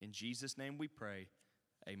In Jesus' name we pray,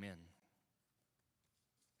 amen.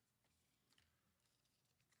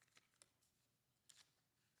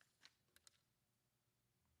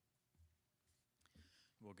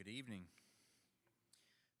 Well, good evening.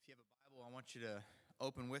 If you have a Bible, I want you to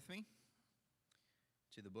open with me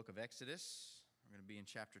to the book of Exodus. We're going to be in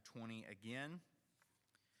chapter 20 again.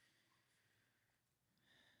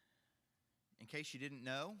 In case you didn't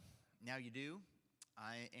know, now you do.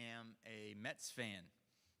 I am a Mets fan,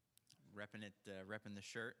 repping the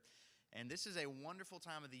shirt. And this is a wonderful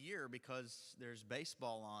time of the year because there's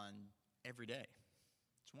baseball on every day.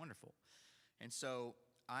 It's wonderful. And so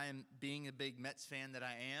I am, being a big Mets fan that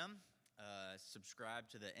I am,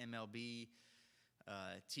 subscribed to the MLB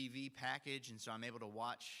TV package, and so I'm able to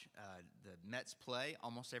watch the Mets play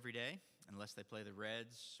almost every day, unless they play the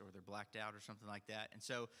Reds or they're blacked out or something like that. And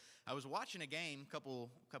so I was watching a game a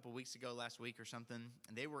couple weeks ago, last week or something,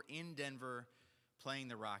 and they were in Denver playing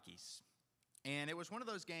the Rockies. And it was one of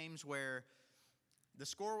those games where the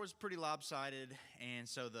score was pretty lopsided, and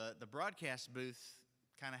so the broadcast booth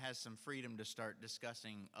kind of has some freedom to start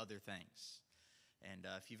discussing other things. And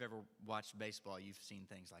if you've ever watched baseball, you've seen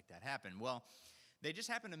things like that happen. Well, they just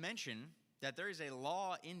happened to mention that there is a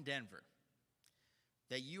law in Denver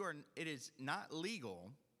that it is not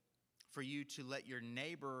legal for you to let your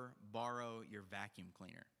neighbor borrow your vacuum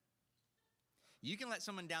cleaner. You can let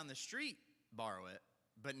someone down the street borrow it,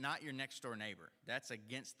 but not your next door neighbor. That's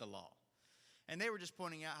against the law. And they were just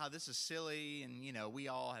pointing out how this is silly, and, we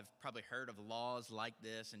all have probably heard of laws like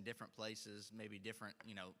this in different places, maybe different,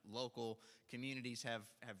 local communities have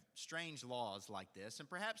strange laws like this, and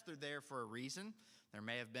perhaps they're there for a reason. There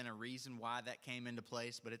may have been a reason why that came into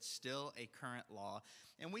place, but it's still a current law.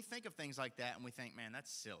 And we think of things like that, and we think, man,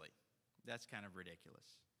 that's silly. That's kind of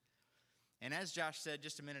ridiculous. And as Josh said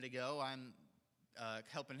just a minute ago, I'm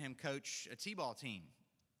helping him coach a t-ball team.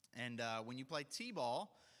 And when you play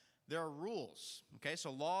t-ball, there are rules, okay?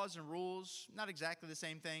 So laws and rules, not exactly the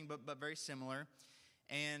same thing, but very similar.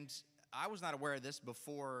 And I was not aware of this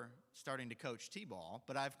before starting to coach t-ball,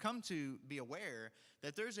 but I've come to be aware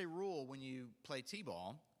that there's a rule when you play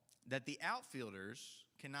t-ball that the outfielders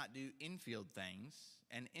cannot do infield things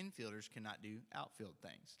and infielders cannot do outfield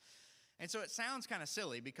things. And so it sounds kind of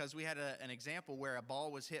silly because we had an example where a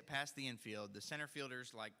ball was hit past the infield. The center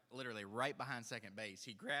fielder's like literally right behind second base.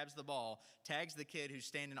 He grabs the ball, tags the kid who's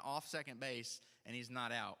standing off second base, and he's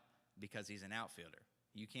not out because he's an outfielder.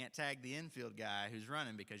 You can't tag the infield guy who's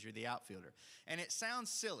running because you're the outfielder. And it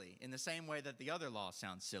sounds silly in the same way that the other law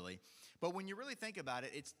sounds silly. But when you really think about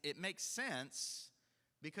it, it makes sense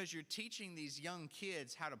because you're teaching these young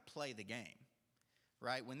kids how to play the game,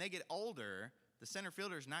 right? When they get older, the center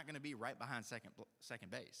fielder is not going to be right behind second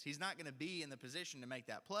base. He's not going to be in the position to make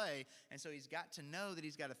that play, and so he's got to know that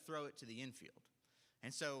he's got to throw it to the infield.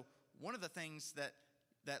 And so one of the things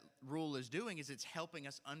that rule is doing is it's helping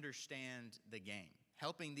us understand the game,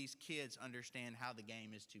 helping these kids understand how the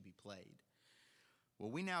game is to be played. Well,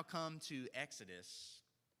 we now come to Exodus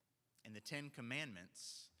and the 10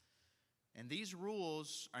 Commandments. And these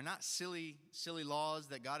rules are not silly laws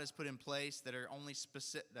that God has put in place that are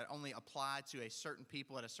that only apply to a certain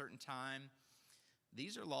people at a certain time.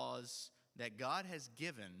 These are laws that God has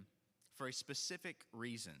given for a specific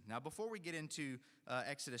reason. Now, before we get into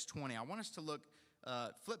Exodus 20, I want us to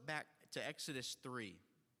flip back to Exodus 3.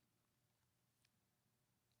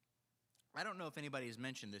 I don't know if anybody has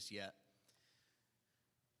mentioned this yet,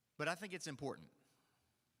 but I think it's important.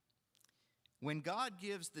 When God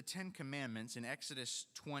gives the 10 Commandments in Exodus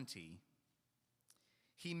 20,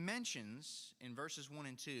 he mentions in verses 1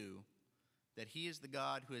 and 2 that he is the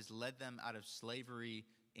God who has led them out of slavery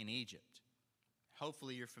in Egypt.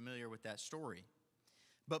 Hopefully you're familiar with that story.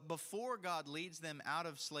 But before God leads them out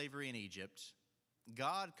of slavery in Egypt,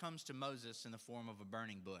 God comes to Moses in the form of a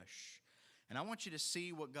burning bush. And I want you to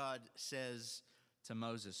see what God says to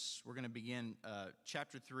Moses. We're going to begin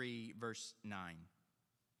chapter 3, verse 9.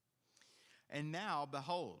 And now,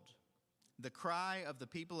 behold, the cry of the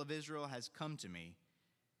people of Israel has come to me,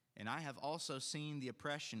 and I have also seen the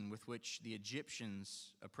oppression with which the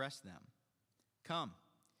Egyptians oppress them. Come,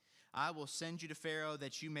 I will send you to Pharaoh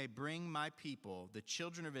that you may bring my people, the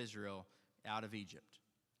children of Israel, out of Egypt.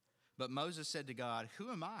 But Moses said to God,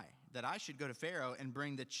 who am I that I should go to Pharaoh and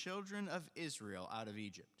bring the children of Israel out of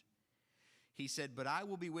Egypt? He said, but I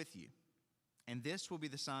will be with you, and this will be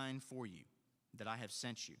the sign for you that I have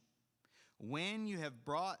sent you. When you have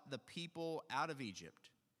brought the people out of Egypt,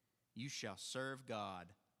 you shall serve God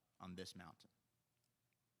on this mountain.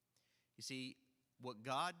 You see, what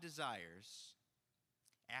God desires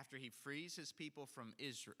after he frees his people from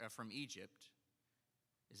Egypt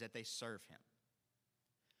is that they serve him.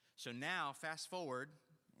 So now, fast forward,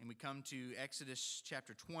 and we come to Exodus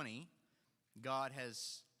chapter 20. God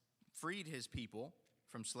has freed his people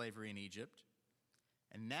from slavery in Egypt.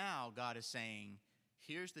 And now God is saying,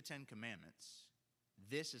 here's the 10 Commandments.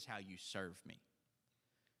 This is how you serve me.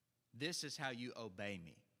 This is how you obey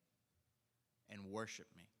me and worship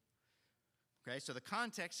me. Okay, so the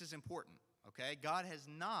context is important. Okay, God has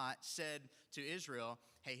not said to Israel,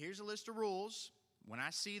 hey, here's a list of rules. When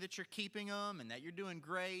I see that you're keeping them and that you're doing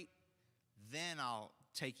great, then I'll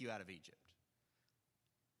take you out of Egypt.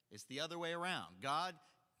 It's the other way around. God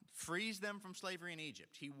frees them from slavery in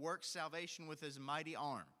Egypt. He works salvation with his mighty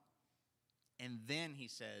arm. And then he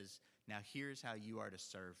says, now here's how you are to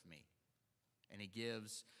serve me. And he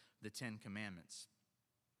gives the 10 Commandments.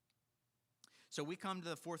 So we come to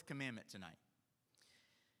the fourth commandment tonight.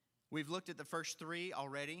 We've looked at the first three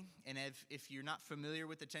already, and if you're not familiar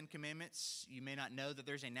with the 10 Commandments, you may not know that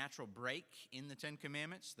there's a natural break in the 10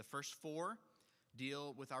 Commandments. The first four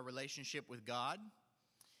deal with our relationship with God,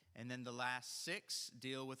 and then the last six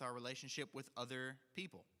deal with our relationship with other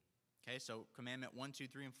people. Okay, so Commandment 1, 2,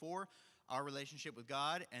 3, and 4, our relationship with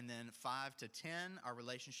God, and then 5 to 10, our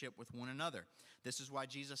relationship with one another. This is why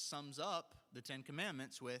Jesus sums up the 10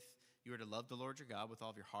 Commandments with, you are to love the Lord your God with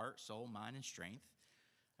all of your heart, soul, mind, and strength.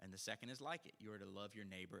 And the second is like it. You are to love your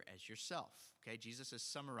neighbor as yourself. Okay, Jesus is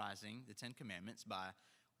summarizing the 10 Commandments by,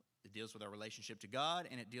 it deals with our relationship to God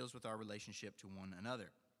and it deals with our relationship to one another.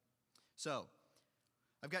 So,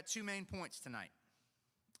 I've got two main points tonight.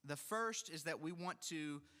 The first is that we want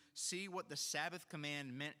to see what the Sabbath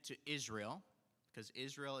command meant to Israel, because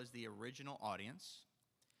Israel is the original audience.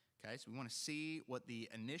 Okay, so we want to see what the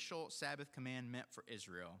initial Sabbath command meant for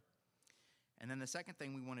Israel. And then the second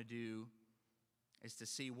thing we want to do is to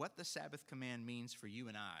see what the Sabbath command means for you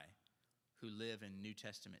and I who live in New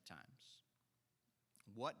Testament times.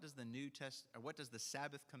 What does the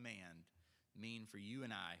Sabbath command mean for you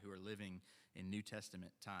and I who are living in New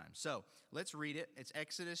Testament times? So, let's read it. It's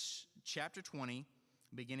Exodus chapter 20,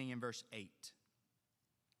 beginning in verse 8.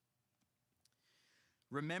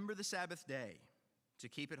 Remember the Sabbath day to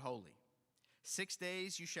keep it holy. 6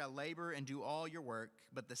 days you shall labor and do all your work,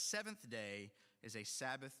 but the seventh day is a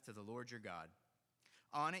Sabbath to the Lord your God.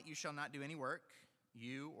 On it you shall not do any work,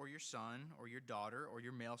 you or your son or your daughter or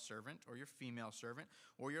your male servant or your female servant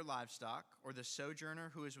or your livestock or the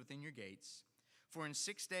sojourner who is within your gates. For in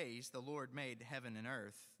 6 days the Lord made heaven and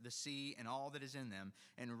earth, the sea and all that is in them,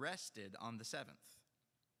 and rested on the seventh.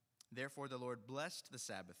 Therefore the Lord blessed the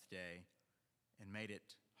Sabbath day and made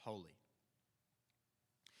it holy.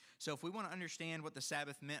 So if we want to understand what the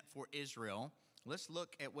Sabbath meant for Israel, let's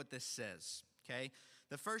look at what this says, okay?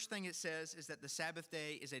 The first thing it says is that the Sabbath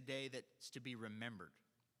day is a day that's to be remembered,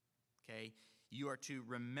 okay? You are to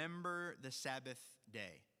remember the Sabbath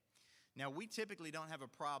day. Now, we typically don't have a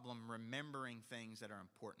problem remembering things that are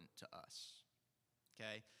important to us,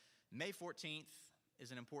 okay? May 14th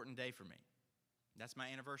is an important day for me. That's my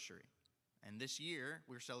anniversary. And this year,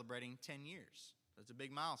 we're celebrating 10 years. That's a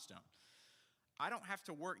big milestone. I don't have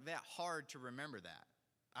to work that hard to remember that.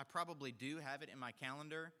 I probably do have it in my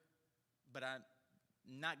calendar, but I'm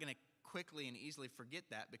not going to quickly and easily forget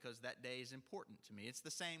that because that day is important to me. It's the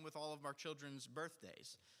same with all of our children's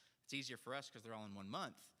birthdays. It's easier for us because they're all in 1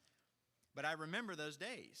 month. But I remember those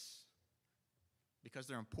days because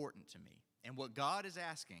they're important to me. And what God is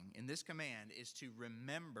asking in this command is to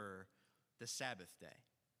remember the Sabbath day.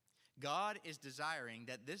 God is desiring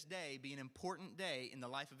that this day be an important day in the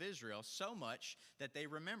life of Israel so much that they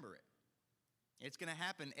remember it. It's going to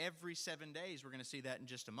happen every 7 days. We're going to see that in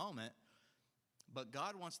just a moment. But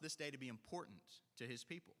God wants this day to be important to his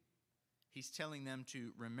people. He's telling them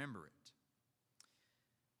to remember it.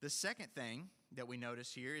 The second thing that we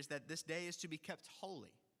notice here is that this day is to be kept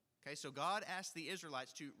holy. Okay, so God asked the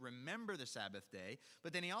Israelites to remember the Sabbath day,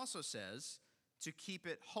 but then he also says to keep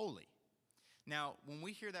it holy. Now, when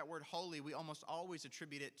we hear that word holy, we almost always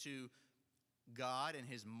attribute it to God and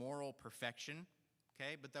his moral perfection,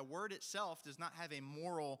 okay? But the word itself does not have a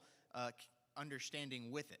moral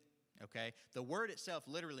understanding with it, okay? The word itself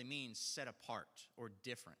literally means set apart or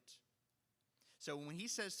different. So when he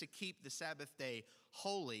says to keep the Sabbath day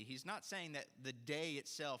holy, he's not saying that the day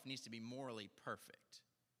itself needs to be morally perfect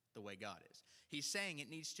the way God is. He's saying it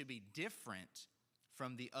needs to be different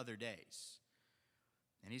from the other days.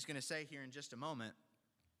 And he's going to say here in just a moment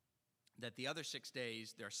that the other 6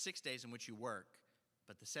 days, there are 6 days in which you work,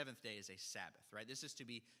 but the seventh day is a Sabbath, right? This is to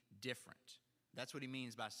be different. That's what he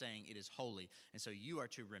means by saying it is holy. And so you are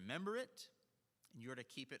to remember it, and you are to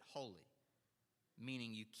keep it holy,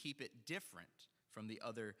 meaning you keep it different from the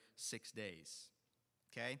other 6 days,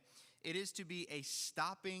 okay? It is to be a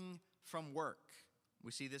stopping from work,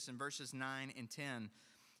 We see this in verses 9 and 10.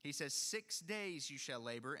 He says, 6 days you shall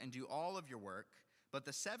labor and do all of your work, but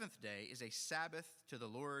the seventh day is a Sabbath to the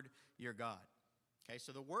Lord your God. Okay,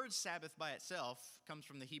 so the word Sabbath by itself comes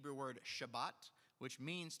from the Hebrew word Shabbat, which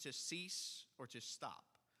means to cease or to stop.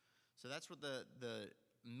 So that's what the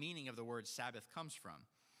meaning of the word Sabbath comes from.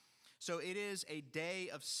 So it is a day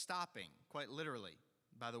of stopping, quite literally,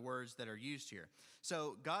 by the words that are used here.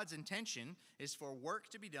 So God's intention is for work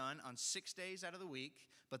to be done on 6 days out of the week,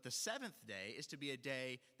 but the seventh day is to be a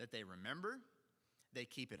day that they remember, they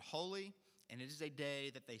keep it holy, and it is a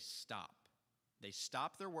day that they stop. They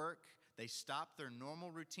stop their work, they stop their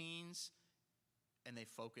normal routines, and they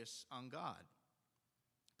focus on God.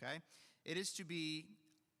 Okay? It is to be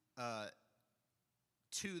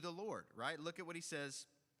to the Lord, right? Look at what he says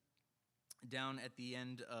down at the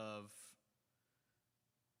end of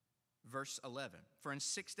verse 11. For in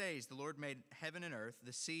 6 days the Lord made heaven and earth,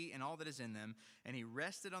 the sea and all that is in them, and he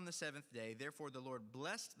rested on the seventh day. Therefore the Lord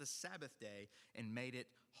blessed the Sabbath day and made it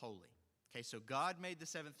holy. Okay, so God made the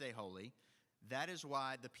seventh day holy. That is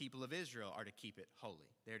why the people of Israel are to keep it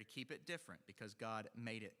holy. They're to keep it different because God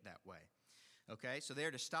made it that way. Okay, so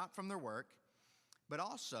they're to stop from their work, but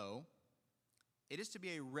also it is to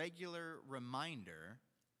be a regular reminder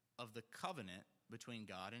of the covenant between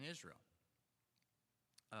God and Israel.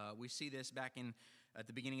 We see this back at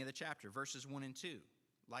the beginning of the chapter, verses 1 and 2.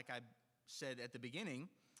 Like I said at the beginning,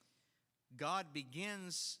 God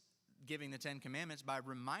begins giving the Ten Commandments by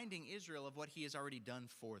reminding Israel of what he has already done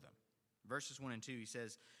for them. Verses 1 and 2, he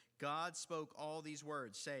says, God spoke all these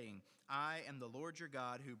words, saying, I am the Lord your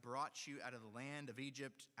God who brought you out of the land of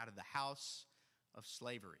Egypt, out of the house of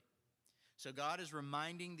slavery. So God is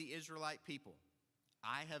reminding the Israelite people,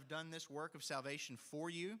 I have done this work of salvation for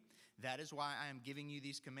you. That is why I am giving you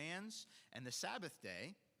these commands. And the Sabbath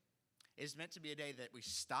day is meant to be a day that we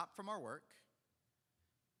stop from our work,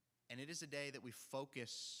 and it is a day that we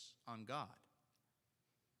focus on God.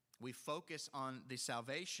 We focus on the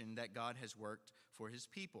salvation that God has worked for his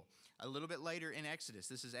people. A little bit later in Exodus,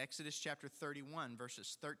 this is Exodus chapter 31,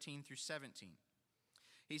 verses 13 through 17.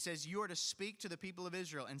 He says, you are to speak to the people of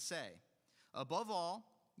Israel and say, above all,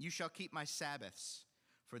 you shall keep my Sabbaths,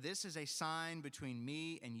 for this is a sign between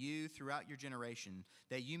me and you throughout your generation,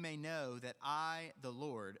 that you may know that I, the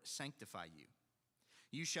Lord, sanctify you.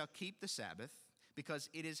 You shall keep the Sabbath, because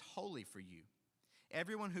it is holy for you.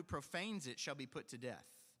 Everyone who profanes it shall be put to death.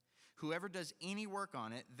 Whoever does any work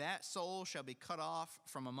on it, that soul shall be cut off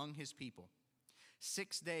from among his people.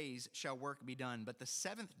 6 days shall work be done, but the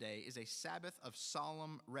seventh day is a Sabbath of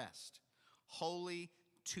solemn rest, holy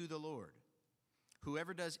to the Lord.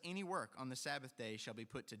 Whoever does any work on the Sabbath day shall be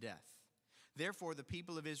put to death. Therefore the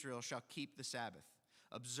people of Israel shall keep the Sabbath,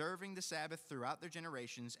 observing the Sabbath throughout their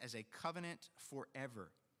generations as a covenant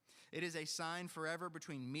forever. It is a sign forever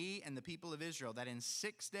between me and the people of Israel, that in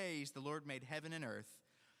 6 days the Lord made heaven and earth,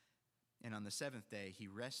 and on the seventh day he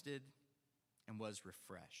rested and was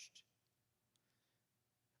refreshed.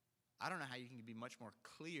 I don't know how you can be much more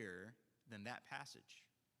clear than that passage.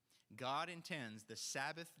 God intends the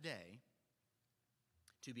Sabbath day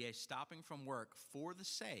to be a stopping from work for the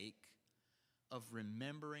sake of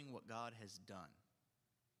remembering what God has done.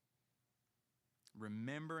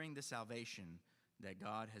 Remembering the salvation that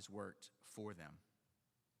God has worked for them.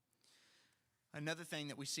 Another thing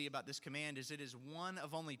that we see about this command is it is one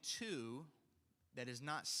of only two that is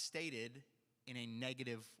not stated in a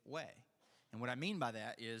negative way. And what I mean by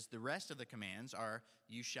that is the rest of the commands are,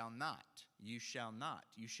 you shall not, you shall not,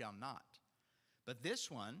 you shall not. But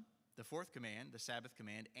this one, the fourth command, the Sabbath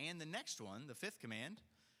command, and the next one, the fifth command,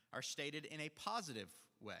 are stated in a positive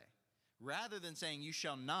way. Rather than saying you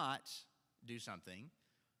shall not do something,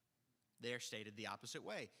 they are stated the opposite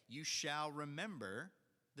way. You shall remember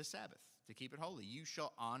the Sabbath to keep it holy. You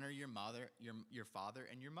shall honor your mother, your father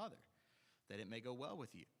and your mother, that it may go well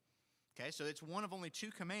with you. Okay, so it's one of only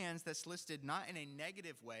two commands that's listed not in a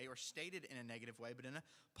negative way or stated in a negative way, but in a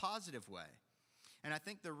positive way. And I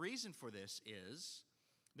think the reason for this is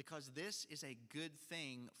because this is a good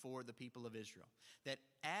thing for the people of Israel. That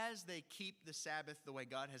as they keep the Sabbath the way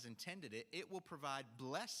God has intended it, it will provide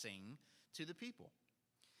blessing to the people.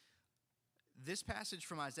 This passage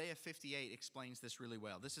from Isaiah 58 explains this really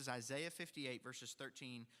well. This is Isaiah 58, verses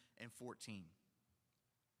 13 and 14.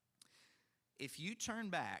 If you turn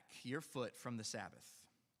back your foot from the Sabbath,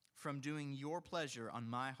 from doing your pleasure on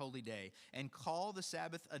my holy day, and call the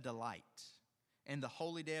Sabbath a delight, and the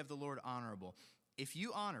holy day of the Lord honorable, if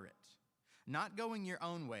you honor it, not going your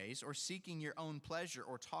own ways, or seeking your own pleasure,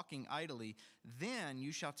 or talking idly, then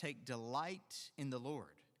you shall take delight in the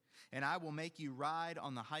Lord, And I will make you ride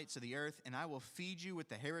on the heights of the earth, and I will feed you with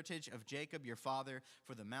the heritage of Jacob your father,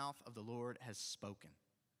 for the mouth of the Lord has spoken.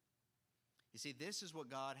 You see, this is what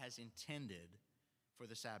God has intended for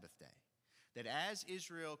the Sabbath day. That as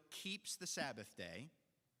Israel keeps the Sabbath day,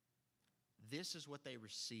 this is what they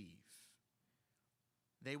receive.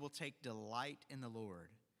 They will take delight in the Lord,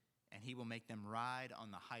 and he will make them ride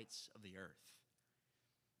on the heights of the earth.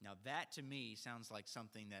 Now that to me sounds like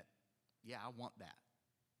something that, yeah, I want that.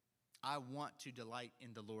 I want to delight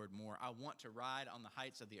in the Lord more. I want to ride on the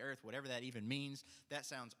heights of the earth, whatever that even means. That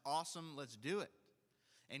sounds awesome. Let's do it.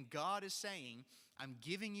 And God is saying, I'm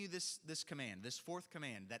giving you this command, this fourth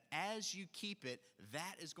command, that as you keep it,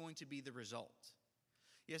 that is going to be the result.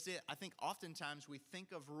 Yes, I think oftentimes we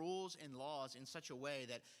think of rules and laws in such a way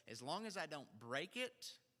that as long as I don't break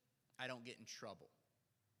it, I don't get in trouble.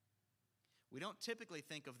 We don't typically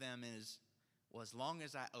think of them as, well, as long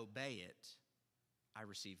as I obey it, I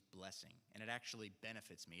receive blessing, and it actually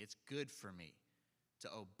benefits me. It's good for me to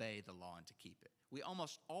obey the law and to keep it. We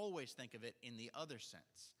almost always think of it in the other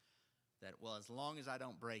sense, that, well, as long as I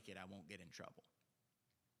don't break it, I won't get in trouble.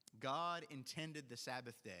 God intended the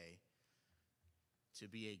Sabbath day to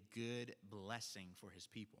be a good blessing for his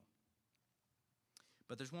people.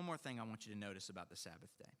 But there's one more thing I want you to notice about the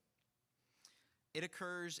Sabbath day. It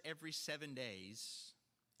occurs every 7 days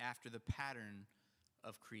after the pattern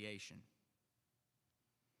of creation.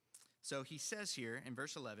 So he says here in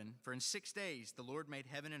verse 11, for in 6 days the Lord made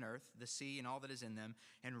heaven and earth, the sea and all that is in them,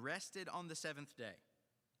 and rested on the seventh day.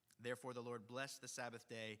 Therefore the Lord blessed the Sabbath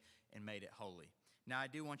day and made it holy. Now I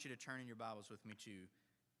do want you to turn in your Bibles with me to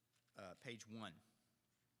page 1,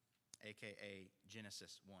 a.k.a.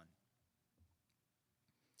 Genesis 1.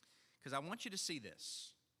 Because I want you to see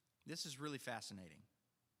this. This is really fascinating.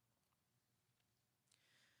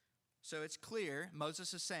 So it's clear,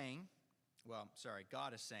 Moses is saying,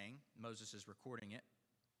 God is saying, Moses is recording it,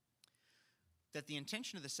 that the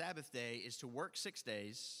intention of the Sabbath day is to work 6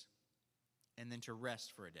 days and then to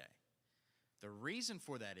rest for a day. The reason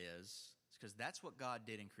for that is because that's what God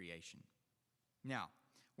did in creation. Now,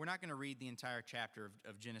 we're not going to read the entire chapter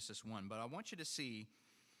of Genesis 1, but I want you to see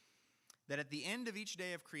that at the end of each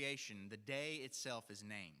day of creation, the day itself is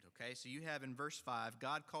named, okay? So you have in verse 5,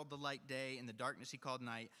 God called the light day, and the darkness he called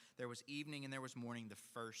night. There was evening and there was morning the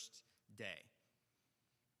first day.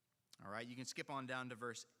 All right, you can skip on down to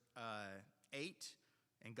verse 8.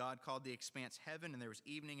 And God called the expanse heaven, and there was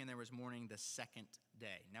evening and there was morning the second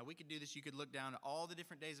day. Now we could do this. You could look down at all the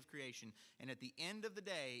different days of creation, and at the end of the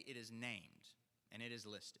day, it is named and it is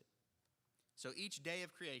listed. So each day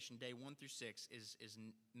of creation, day 1 through 6, is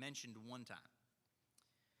mentioned one time.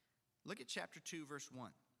 Look at chapter 2, verse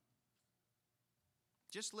 1.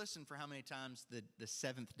 Just listen for how many times the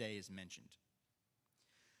seventh day is mentioned.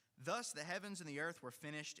 Thus the heavens and the earth were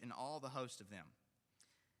finished, and all the host of them.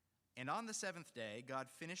 And on the seventh day, God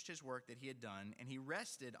finished his work that he had done, and he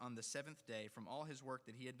rested on the seventh day from all his work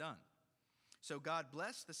that he had done. So God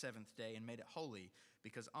blessed the seventh day and made it holy,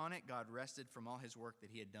 because on it God rested from all his work that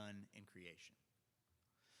he had done in creation.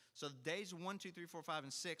 So days 1, 2, 3, 4, 5,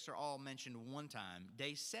 and 6 are all mentioned one time.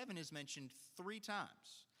 Day 7 is mentioned 3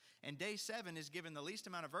 times. And day 7 is given the least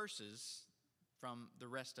amount of verses from the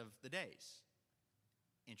rest of the days.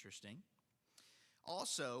 Interesting.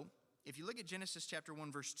 Also, if you look at Genesis chapter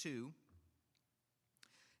 1, verse 2,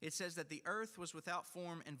 it says that the earth was without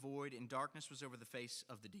form and void, and darkness was over the face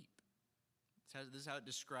of the deep. This is how it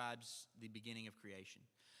describes the beginning of creation.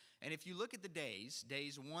 And if you look at the days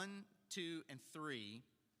 1, 2, and 3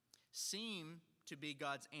 seem to be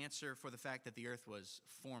God's answer for the fact that the earth was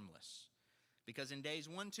formless. Because in days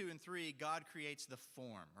 1, 2, and 3, God creates the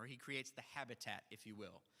form, or he creates the habitat, if you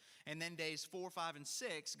will. And then days 4, 5, and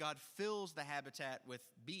 6, God fills the habitat with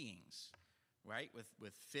beings, right?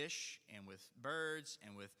 With fish and with birds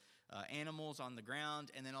and with animals on the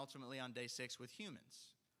ground, and then ultimately on day 6 with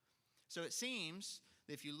humans. So it seems,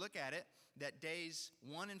 if you look at it, that days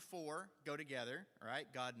 1 and 4 go together, all right?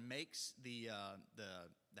 God makes the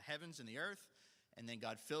heavens and the earth, and then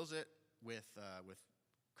God fills it with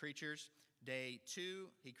creatures. Day 2,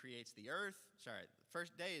 he creates the earth. Sorry, the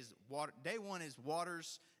first day is water. Day 1 is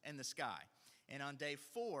waters and the sky. And on day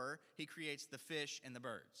 4, he creates the fish and the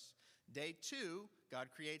birds. Day 2, God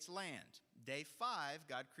creates land. Day 5,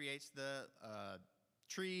 God creates the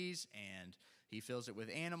trees, and he fills it with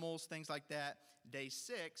animals, things like that. Day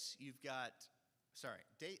 6, you've got,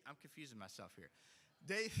 I'm confusing myself here.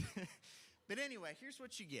 But anyway, here's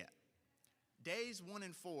what you get. Days 1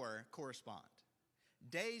 and 4 correspond.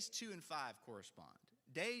 Days 2 and 5 correspond.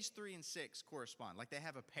 Days 3 and 6 correspond, like they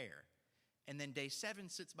have a pair. And then day 7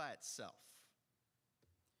 sits by itself.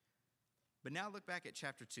 But now look back at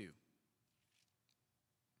chapter 2.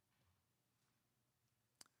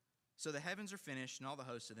 So the heavens are finished and all the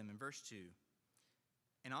hosts of them, in verse 2.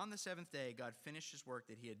 And on the seventh day, God finished his work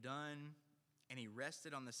that he had done, and he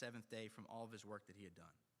rested on the seventh day from all of his work that he had done.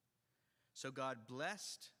 So God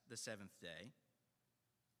blessed the seventh day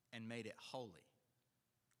and made it holy,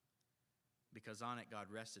 because on it God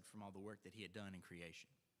rested from all the work that he had done in creation.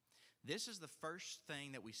 This is the first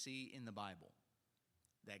thing that we see in the Bible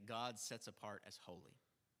that God sets apart as holy,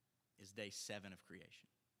 is day 7 of creation.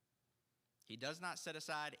 He does not set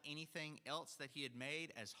aside anything else that he had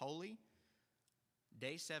made as holy.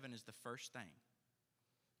 Day 7 is the first thing.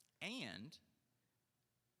 And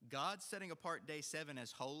God setting apart day 7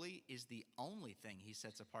 as holy is the only thing he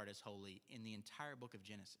sets apart as holy in the entire book of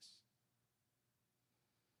Genesis.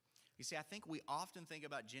 You see, I think we often think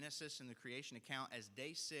about Genesis and the creation account as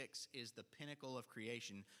day 6 is the pinnacle of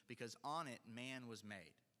creation, because on it man was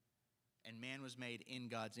made. And man was made in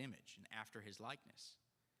God's image and after his likeness.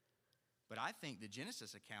 But I think the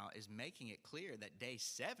Genesis account is making it clear that day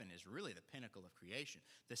 7 is really the pinnacle of creation.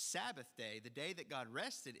 The Sabbath day, the day that God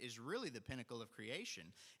rested, is really the pinnacle of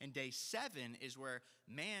creation. And day 7 is where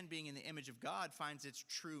man, being in the image of God, finds its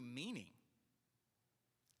true meaning,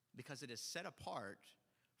 because it is set apart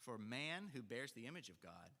for man who bears the image of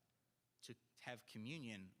God to have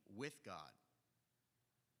communion with God.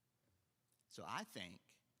 So I think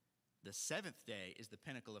the 7th day is the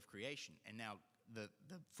pinnacle of creation. And now the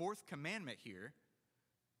 4th commandment here,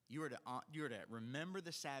 you are to remember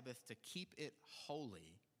the Sabbath, to keep it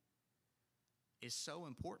holy, is so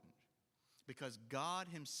important, because God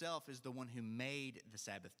himself is the one who made the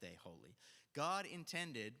Sabbath day holy. God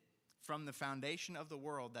intended from the foundation of the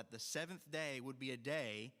world that the 7th day would be a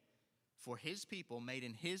day for his people made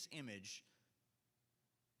in his image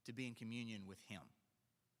to be in communion with him.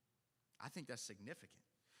 I think that's significant.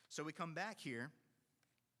 So we come back here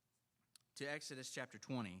to Exodus chapter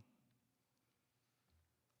 20,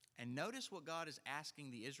 and notice what God is asking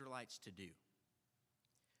the Israelites to do.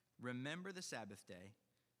 Remember the Sabbath day,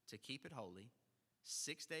 to keep it holy,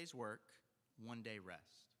 6 days work, 1 day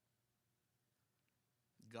rest.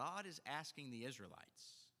 God is asking the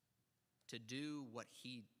Israelites to do what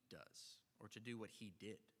he does, or to do what he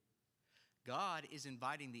did. God is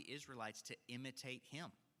inviting the Israelites to imitate him.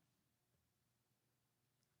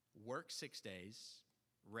 Work 6 days,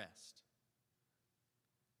 rest.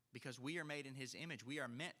 Because we are made in his image. We are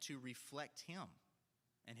meant to reflect him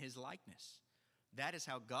and his likeness. That is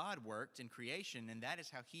how God worked in creation, and that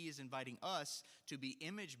is how he is inviting us to be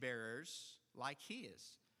image bearers like he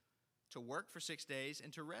is, to work for 6 days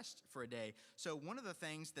and to rest for a day. So one of the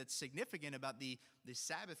things that's significant about the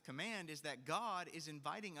Sabbath command is that God is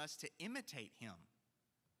inviting us to imitate him.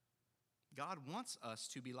 God wants us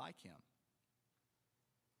to be like him.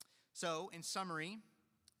 So, in summary,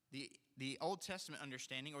 the Old Testament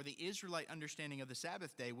understanding, or the Israelite understanding of the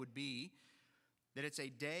Sabbath day, would be that it's a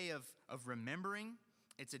day of remembering,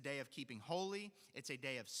 it's a day of keeping holy, it's a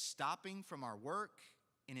day of stopping from our work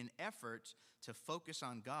in an effort to focus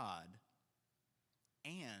on God,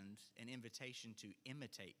 and an invitation to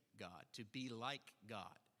imitate God, to be like God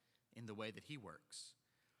in the way that he works.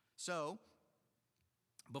 So,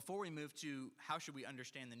 before we move to how should we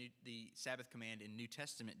understand the Sabbath command in New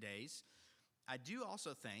Testament days, I do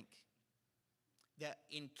also think that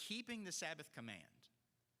in keeping the Sabbath command,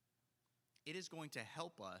 it is going to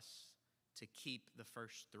help us to keep the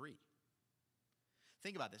first 3.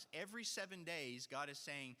 Think about this. Every 7 days, God is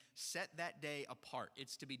saying, set that day apart.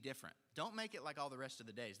 It's to be different. Don't make it like all the rest of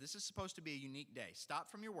the days. This is supposed to be a unique day. Stop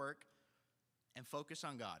from your work and focus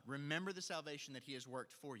on God. Remember the salvation that he has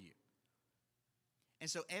worked for you. And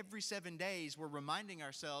so every 7 days, we're reminding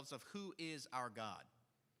ourselves of who is our God.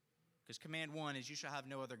 Because command 1 is, you shall have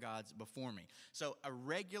no other gods before me. So a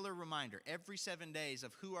regular reminder every 7 days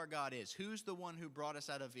of who our God is. Who's the one who brought us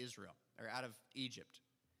out of Israel, or out of Egypt?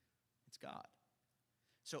 It's God.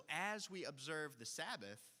 So as we observe the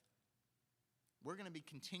Sabbath, we're going to be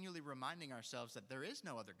continually reminding ourselves that there is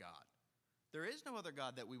no other God. There is no other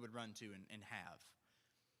God that we would run to and have.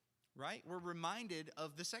 Right? We're reminded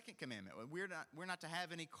of the second commandment. We're not to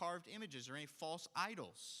have any carved images or any false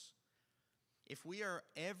idols. If we are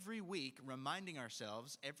every week reminding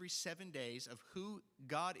ourselves every 7 days of who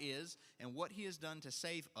God is and what he has done to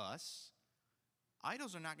save us,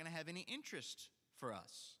 idols are not going to have any interest for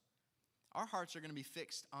us. Our hearts are going to be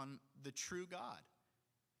fixed on the true God.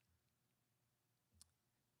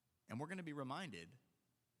 And we're going to be reminded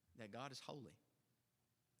that God is holy.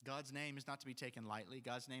 God's name is not to be taken lightly.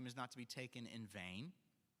 God's name is not to be taken in vain.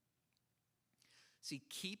 See,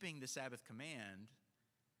 keeping the Sabbath command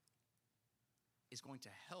is going to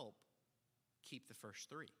help keep the first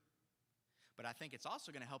three. But I think it's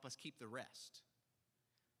also going to help us keep the rest.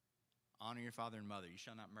 Honor your father and mother. You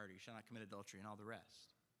shall not murder. You shall not commit adultery, and all the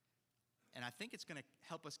rest. And I think it's going to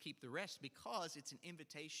help us keep the rest because it's an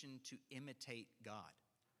invitation to imitate God.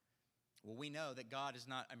 Well, we know that God is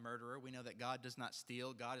not a murderer. We know that God does not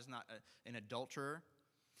steal. God is not an adulterer.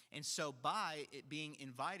 And so by it being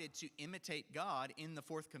invited to imitate God in the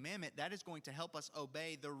fourth commandment, that is going to help us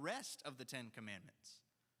obey the rest of the 10 commandments.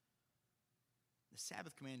 The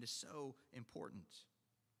Sabbath command is so important.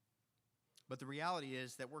 But the reality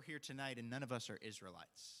is that we're here tonight and none of us are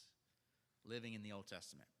Israelites living in the Old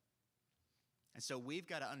Testament. And so we've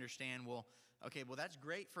got to understand, well, that's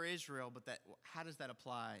great for Israel, but how does that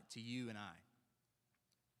apply to you and I?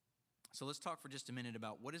 So let's talk for just a minute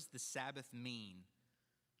about what does the Sabbath mean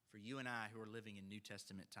for you and I who are living in New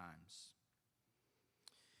Testament times.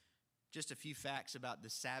 Just a few facts about the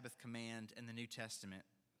Sabbath command in the New Testament.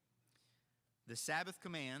 The Sabbath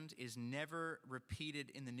command is never repeated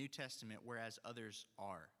in the New Testament, whereas others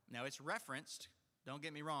are. Now, it's referenced, don't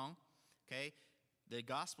get me wrong, okay? The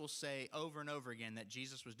Gospels say over and over again that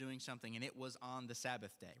Jesus was doing something and it was on the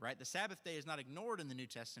Sabbath day, right? The Sabbath day is not ignored in the New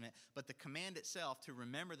Testament, but the command itself to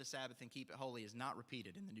remember the Sabbath and keep it holy is not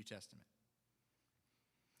repeated in the New Testament.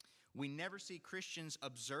 We never see Christians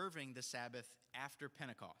observing the Sabbath after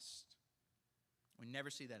Pentecost. We never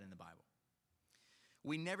see that in the Bible.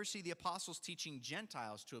 We never see the apostles teaching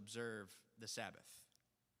Gentiles to observe the Sabbath.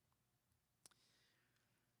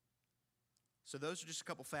 So those are just a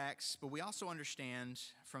couple facts, but we also understand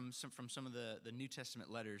from some of the New Testament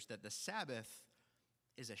letters that the Sabbath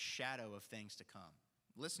is a shadow of things to come.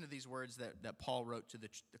 Listen to these words that Paul wrote to the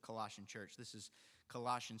Colossian church. This is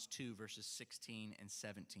Colossians 2, verses 16 and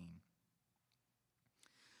 17.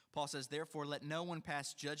 Paul says, "Therefore let no one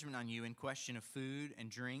pass judgment on you in question of food and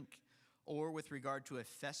drink, or with regard to a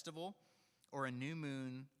festival, or a new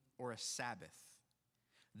moon, or a Sabbath.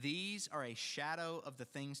 These are a shadow of the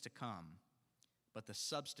things to come, but the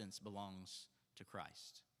substance belongs to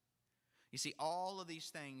Christ." You see, all of these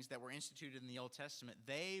things that were instituted in the Old Testament,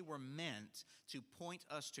 they were meant to point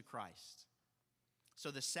us to Christ.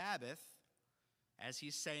 So the Sabbath, as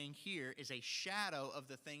he's saying here, is a shadow of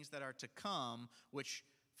the things that are to come, which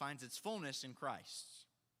finds its fullness in Christ.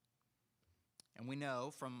 And we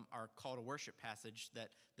know from our call to worship passage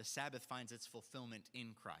that the Sabbath finds its fulfillment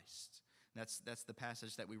in Christ. That's the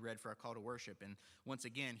passage that we read for our call to worship. And once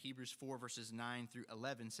again, Hebrews 4, verses 9 through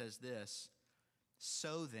 11 says this,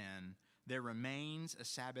 "So then, there remains a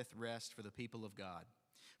Sabbath rest for the people of God.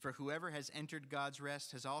 For whoever has entered God's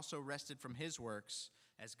rest has also rested from his works,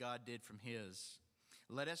 as God did from his.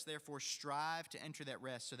 Let us therefore strive to enter that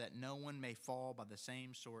rest so that no one may fall by the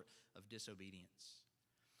same sort of disobedience."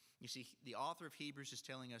 You see, the author of Hebrews is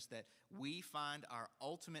telling us that we find our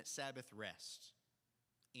ultimate Sabbath rest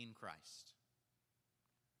in Christ.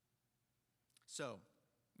 So,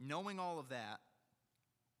 knowing all of that,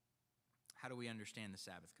 how do we understand the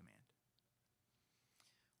Sabbath command?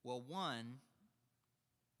 Well, one,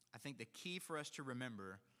 I think the key for us to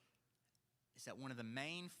remember is that one of the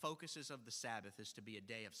main focuses of the Sabbath is to be a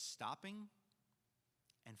day of stopping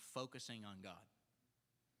and focusing on God.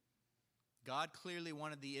 God clearly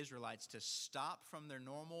wanted the Israelites to stop from their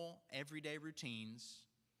normal everyday routines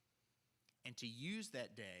and to use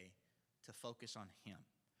that day to focus on Him,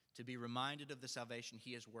 to be reminded of the salvation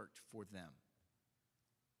He has worked for them.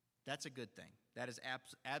 That's a good thing. That is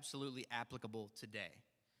absolutely applicable today.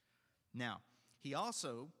 Now, He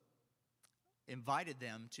also invited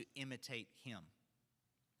them to imitate Him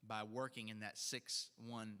by working in that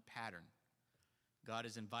 6-1 pattern. God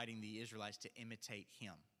is inviting the Israelites to imitate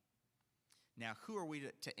Him. Now, who are we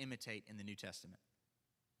to imitate in the New Testament?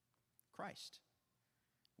 Christ.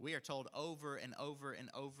 We are told over and over and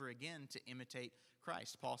over again to imitate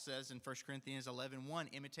Christ. Paul says in 1 Corinthians 11:1,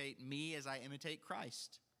 "Imitate me as I imitate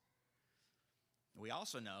Christ." We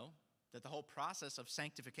also know that the whole process of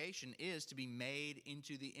sanctification is to be made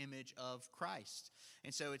into the image of Christ.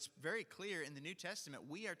 And so it's very clear in the New Testament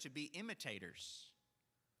we are to be imitators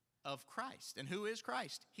of Christ. And who is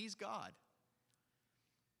Christ? He's God.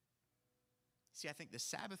 See, I think the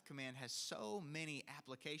Sabbath command has so many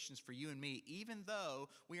applications for you and me, even though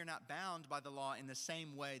we are not bound by the law in the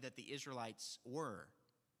same way that the Israelites were.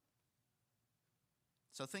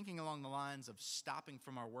 So thinking along the lines of stopping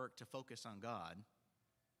from our work to focus on God,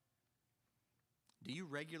 do you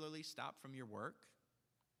regularly stop from your work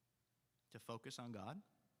to focus on God?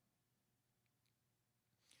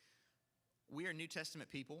 We are New Testament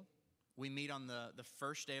people. We meet on the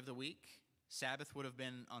first day of the week. Sabbath would have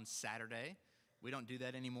been on Saturday. We don't do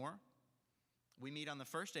that anymore. We meet on the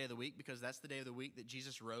first day of the week because that's the day of the week that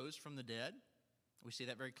Jesus rose from the dead. We see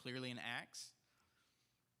that very clearly in Acts.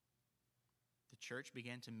 The church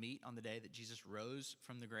began to meet on the day that Jesus rose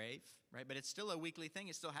from the grave, right? But it's still a weekly thing.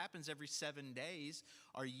 It still happens every 7 days.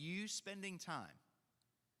 Are you spending time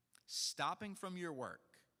stopping from your work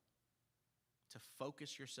to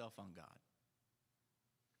focus yourself on God?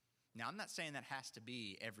 Now, I'm not saying that has to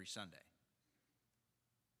be every Sunday.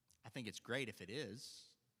 I think it's great if it is.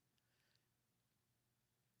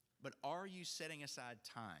 But are you setting aside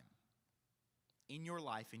time in your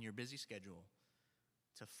life, in your busy schedule,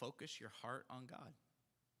 to focus your heart on God?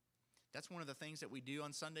 That's one of the things that we do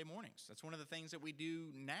on Sunday mornings. That's one of the things that we do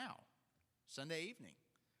now, Sunday evening.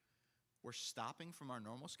 We're stopping from our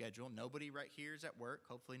normal schedule. Nobody right here is at work.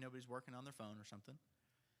 Hopefully nobody's working on their phone or something.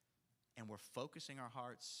 And we're focusing our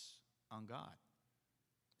hearts on God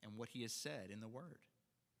and what He has said in the Word.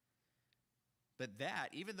 But that,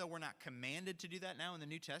 even though we're not commanded to do that now in the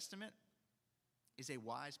New Testament, is a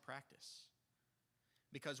wise practice.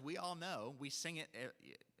 Because we all know, we sing it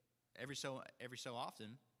every so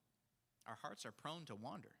often, our hearts are prone to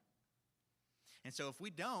wander. And so if we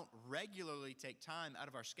don't regularly take time out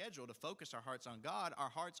of our schedule to focus our hearts on God, our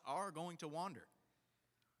hearts are going to wander.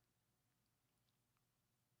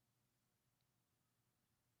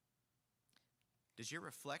 Does your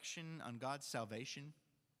reflection on God's salvation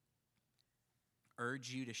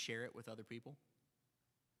urge you to share it with other people?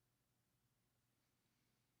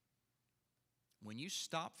 When you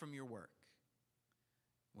stop from your work,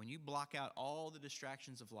 when you block out all the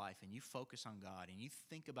distractions of life and you focus on God and you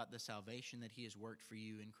think about the salvation that He has worked for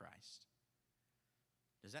you in Christ,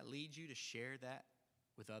 does that lead you to share that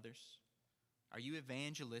with others? Are you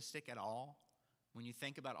evangelistic at all when you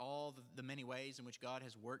think about all the many ways in which God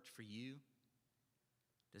has worked for you?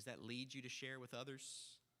 Does that lead you to share with others?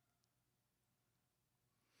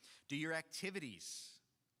 Do your activities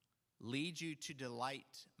lead you to delight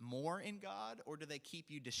more in God, or do they keep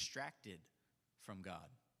you distracted from God?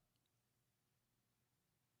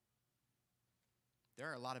 There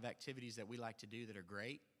are a lot of activities that we like to do that are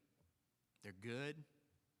great. They're good.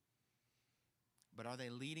 But are they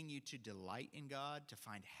leading you to delight in God, to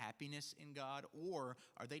find happiness in God, or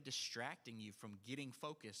are they distracting you from getting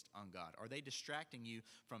focused on God? Are they distracting you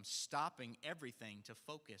from stopping everything to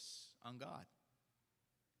focus on God?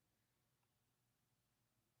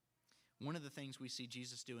 One of the things we see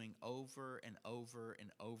Jesus doing over and over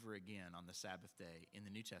and over again on the Sabbath day in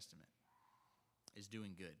the New Testament is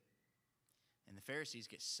doing good. And the Pharisees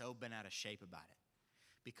get so bent out of shape about it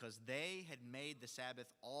because they had made the Sabbath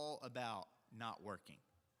all about not working.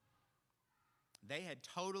 They had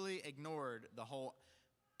totally ignored the whole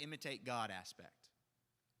imitate God aspect.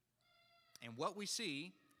 And what we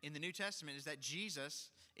see in the New Testament is that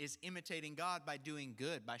Jesus is imitating God by doing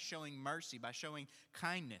good, by showing mercy, by showing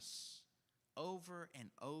kindness over and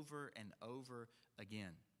over and over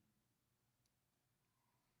again.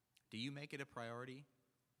 Do you make it a priority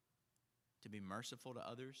to be merciful to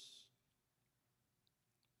others?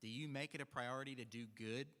 Do you make it a priority to do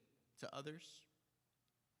good to others?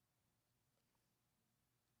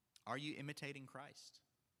 Are you imitating Christ?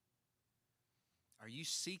 Are you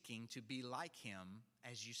seeking to be like Him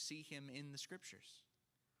as you see Him in the Scriptures?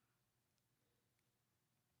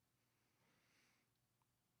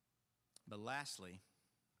 But lastly,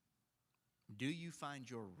 do you find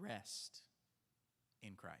your rest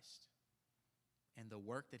in Christ and the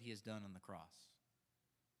work that He has done on the cross?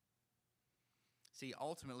 See,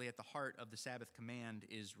 ultimately at the heart of the Sabbath command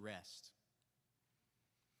is rest.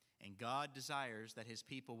 And God desires that His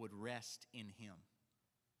people would rest in Him.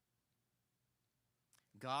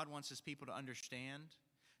 God wants His people to understand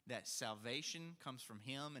that salvation comes from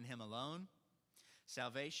Him and Him alone.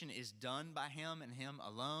 Salvation is done by Him and Him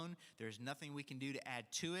alone. There's nothing we can do to add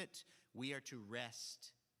to it. We are to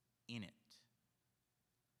rest in it.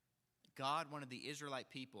 God wanted the Israelite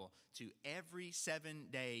people to every 7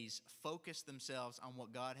 days focus themselves on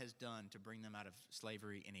what God has done to bring them out of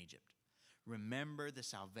slavery in Egypt. Remember the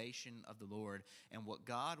salvation of the Lord. And what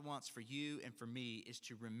God wants for you and for me is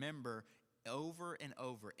to remember over and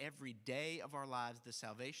over every day of our lives the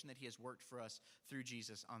salvation that He has worked for us through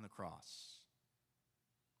Jesus on the cross.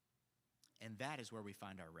 And that is where we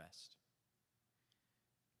find our rest.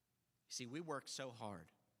 See, we work so hard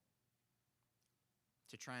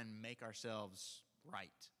to try and make ourselves right,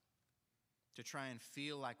 to try and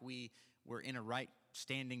feel like we're in a right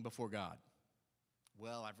standing before God.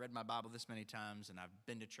 Well, I've read my Bible this many times, and I've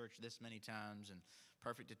been to church this many times, and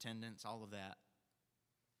perfect attendance, all of that.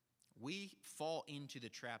 We fall into the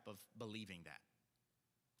trap of believing that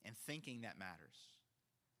and thinking that matters.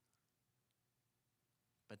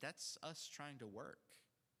 But that's us trying to work.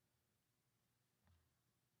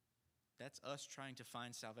 That's us trying to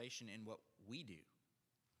find salvation in what we do.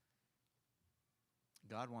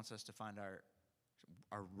 God wants us to find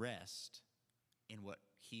our rest in what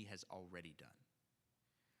he has already done.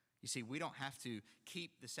 You see, we don't have to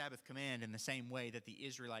keep the Sabbath command in the same way that the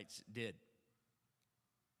Israelites did.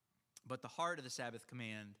 But the heart of the Sabbath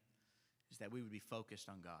command is that we would be focused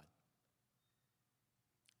on God,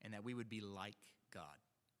 and that we would be like God,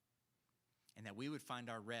 and that we would find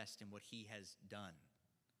our rest in what he has done,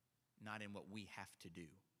 not in what we have to do.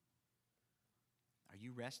 Are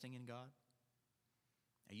you resting in God?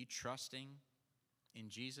 Are you trusting in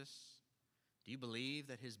Jesus? Do you believe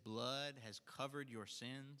that his blood has covered your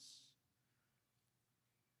sins?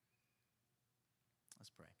 Let's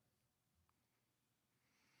pray.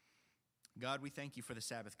 God, we thank you for the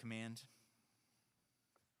Sabbath command.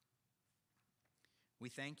 We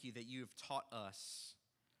thank you that you have taught us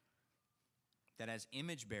that as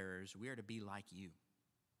image bearers, we are to be like you.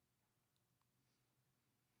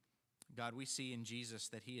 God, we see in Jesus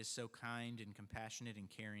that he is so kind and compassionate and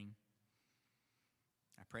caring.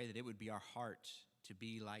 I pray that it would be our heart to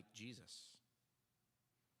be like Jesus.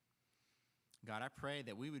 God, I pray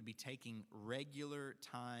that we would be taking regular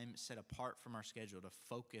time set apart from our schedule to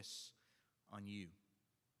focus on you,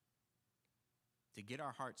 to get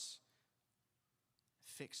our hearts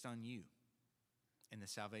fixed on you and the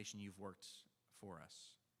salvation you've worked for us.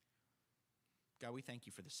 God, we thank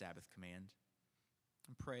you for the Sabbath command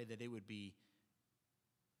and pray that it would be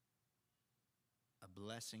a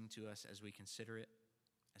blessing to us as we consider it,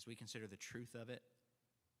 as we consider the truth of it.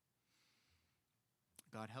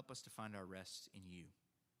 God, help us to find our rest in you,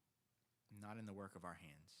 not in the work of our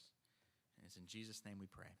hands. And it's in Jesus' name we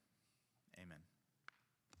pray. Amen.